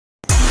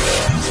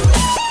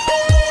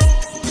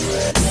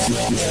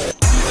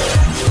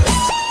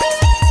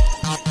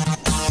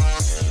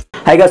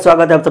Hi guys,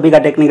 स्वागत है आप सभी का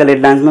टेक्निकल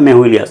हेडलाइंस में। मैं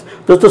हूं इलियास।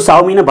 दोस्तों,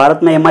 Xiaomi ने भारत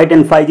में Mi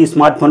 10 5G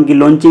स्मार्टफोन की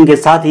लॉन्चिंग के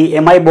साथ ही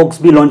Mi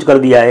बॉक्स भी लॉन्च कर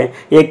दिया है।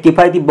 ये एक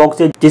किफायती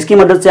बॉक्स है जिसकी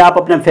मदद से आप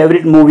अपने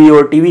फेवरेट मूवी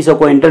और टीवी शो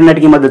को इंटरनेट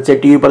की मदद से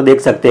टीवी पर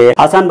देख सकते हैं।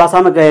 आसान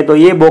भाषा में कहे तो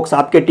ये बॉक्स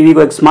आपके टीवी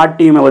को एक स्मार्ट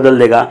टीवी में बदल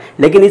देगा।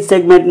 लेकिन इस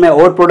सेगमेंट में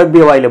और प्रोडक्ट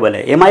भी अवेलेबल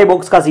है। Mi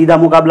बॉक्स का सीधा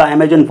मुकाबला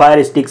Amazon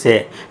Fire Stick से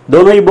है।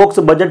 दोनों ही बॉक्स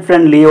बजट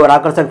फ्रेंडली और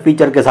आकर्षक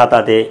फीचर के साथ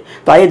आते हैं।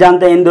 तो आइए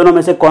जानते हैं इन दोनों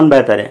में से कौन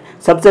बेहतर है।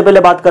 सबसे पहले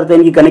बात करते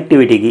हैं इनकी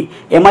कनेक्टिविटी की।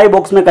 Mi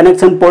बॉक्स में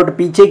कनेक्शन पोर्ट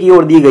पीछे की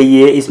ओर दी गई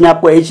है। इसमें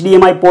आपको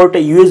HDMI port,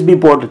 USB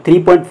port,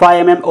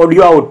 3.5 mm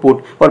audio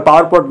output और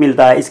पावर पोर्ट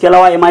मिलता है। इसके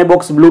अलावा Mi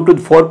बॉक्स ब्लूटूथ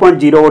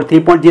 4.0 और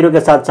 3.0 के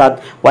साथ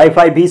साथ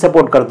वाईफाई भी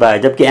सपोर्ट करता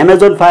है। जबकि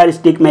Amazon Fire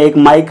Stick में एक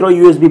माइक्रो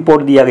USB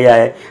पोर्ट दिया गया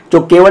है जो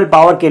केवल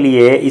पावर के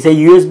लिए है। इसे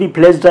USB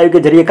फ्लैश ड्राइव के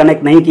जरिए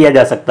कनेक्ट नहीं किया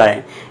जा सकता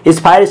है।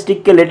 इस फायर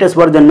स्टिक के लेटेस्ट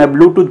वर्जन में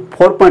ब्लूटूथ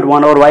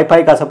 4.1 और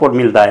वाईफाई का सपोर्ट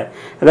मिलता है।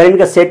 अगर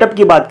इनका सेटअप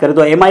की बात करें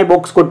तो Mi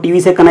बॉक्स को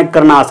टीवी से कनेक्ट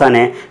करना आसान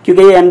है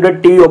क्योंकि ये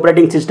एंड्रॉइड टीवी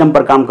ऑपरेटिंग सिस्टम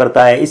पर काम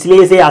करता है,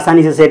 इसलिए इसे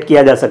आसानी से सेट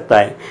किया जा सकता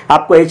है।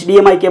 आपको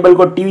HDMI केबल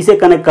को टीवी से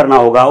कनेक्ट करना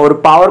होगा और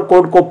पावर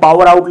कोड को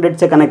पावर आउटलेट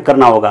से कनेक्ट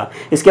करना होगा।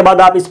 इसके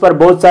बाद आप इस पर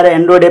बहुत सारे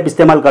एंड्रॉइड ऐप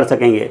इस्तेमाल कर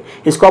सकेंगे।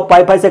 इसको आप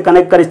वाईफाई से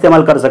कनेक्ट कर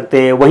इस्तेमाल कर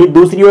सकते हैं। वहीं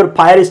दूसरी ओर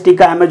फायर स्टिक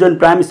का Amazon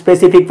प्राइम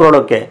स्पेसिफिक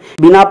प्रोडक्ट है।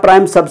 बिना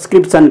प्राइम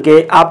सब्सक्रिप्शन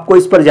के आपको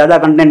इस पर ज्यादा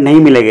कंटेंट नहीं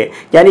मिलेंगे,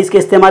 यानी इसके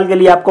इस्तेमाल के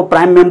लिए आपको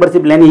प्राइम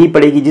मेंबरशिप लेनी ही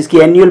पड़ेगी जिसकी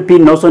एनुअल फी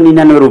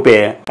 999 रुपए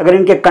है। अगर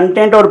इनके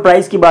कंटेंट और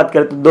प्राइस की बात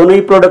करें तो दोनों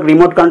ही प्रोडक्ट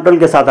रिमोट कंट्रोल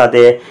के साथ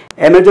आते हैं।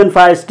 Amazon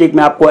Fire Stick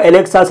में आपको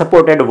Alexa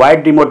सपोर्टेड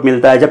वाइड रिमोट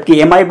मिलता है,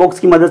 जबकि Mi बॉक्स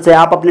की मदद से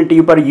आप अपने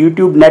टीवी पर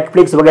YouTube,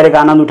 Netflix वगैरह का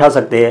आनंद उठा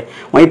सकते हैं।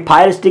 वहीं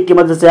फायर स्टिक की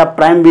मदद से आप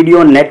प्राइम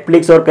वीडियो,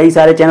 Netflix और कई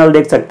सारे चैनल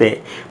देख सकते हैं।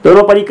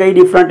 दोनों पर ही कई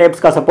डिफरेंट एप्स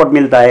का सपोर्ट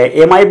मिलता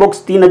है। Mi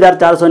बॉक्स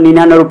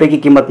 3499 रुपए की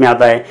कीमत में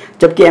आता है,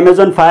 जबकि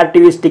Amazon Fire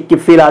TV Stick की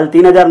फिलहाल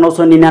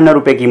 3999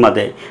 रुपए कीमत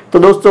है। तो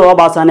दोस्तों,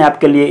 अब आसान है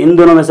आपके लिए इन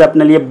दोनों में से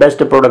अपने लिए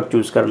बेस्ट प्रोडक्ट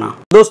चूज करना।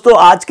 दोस्तों,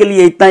 आज के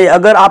लिए इतना ही।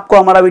 अगर आपको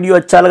हमारा वीडियो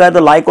अच्छा लगा है तो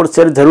लाइक और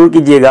शेयर जरूर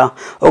कीजिएगा।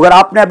 अगर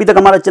आपने अभी तक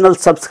हमारा चैनल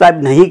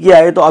सब्सक्राइब नहीं किया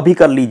है तो अभी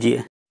कर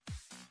लीजिए।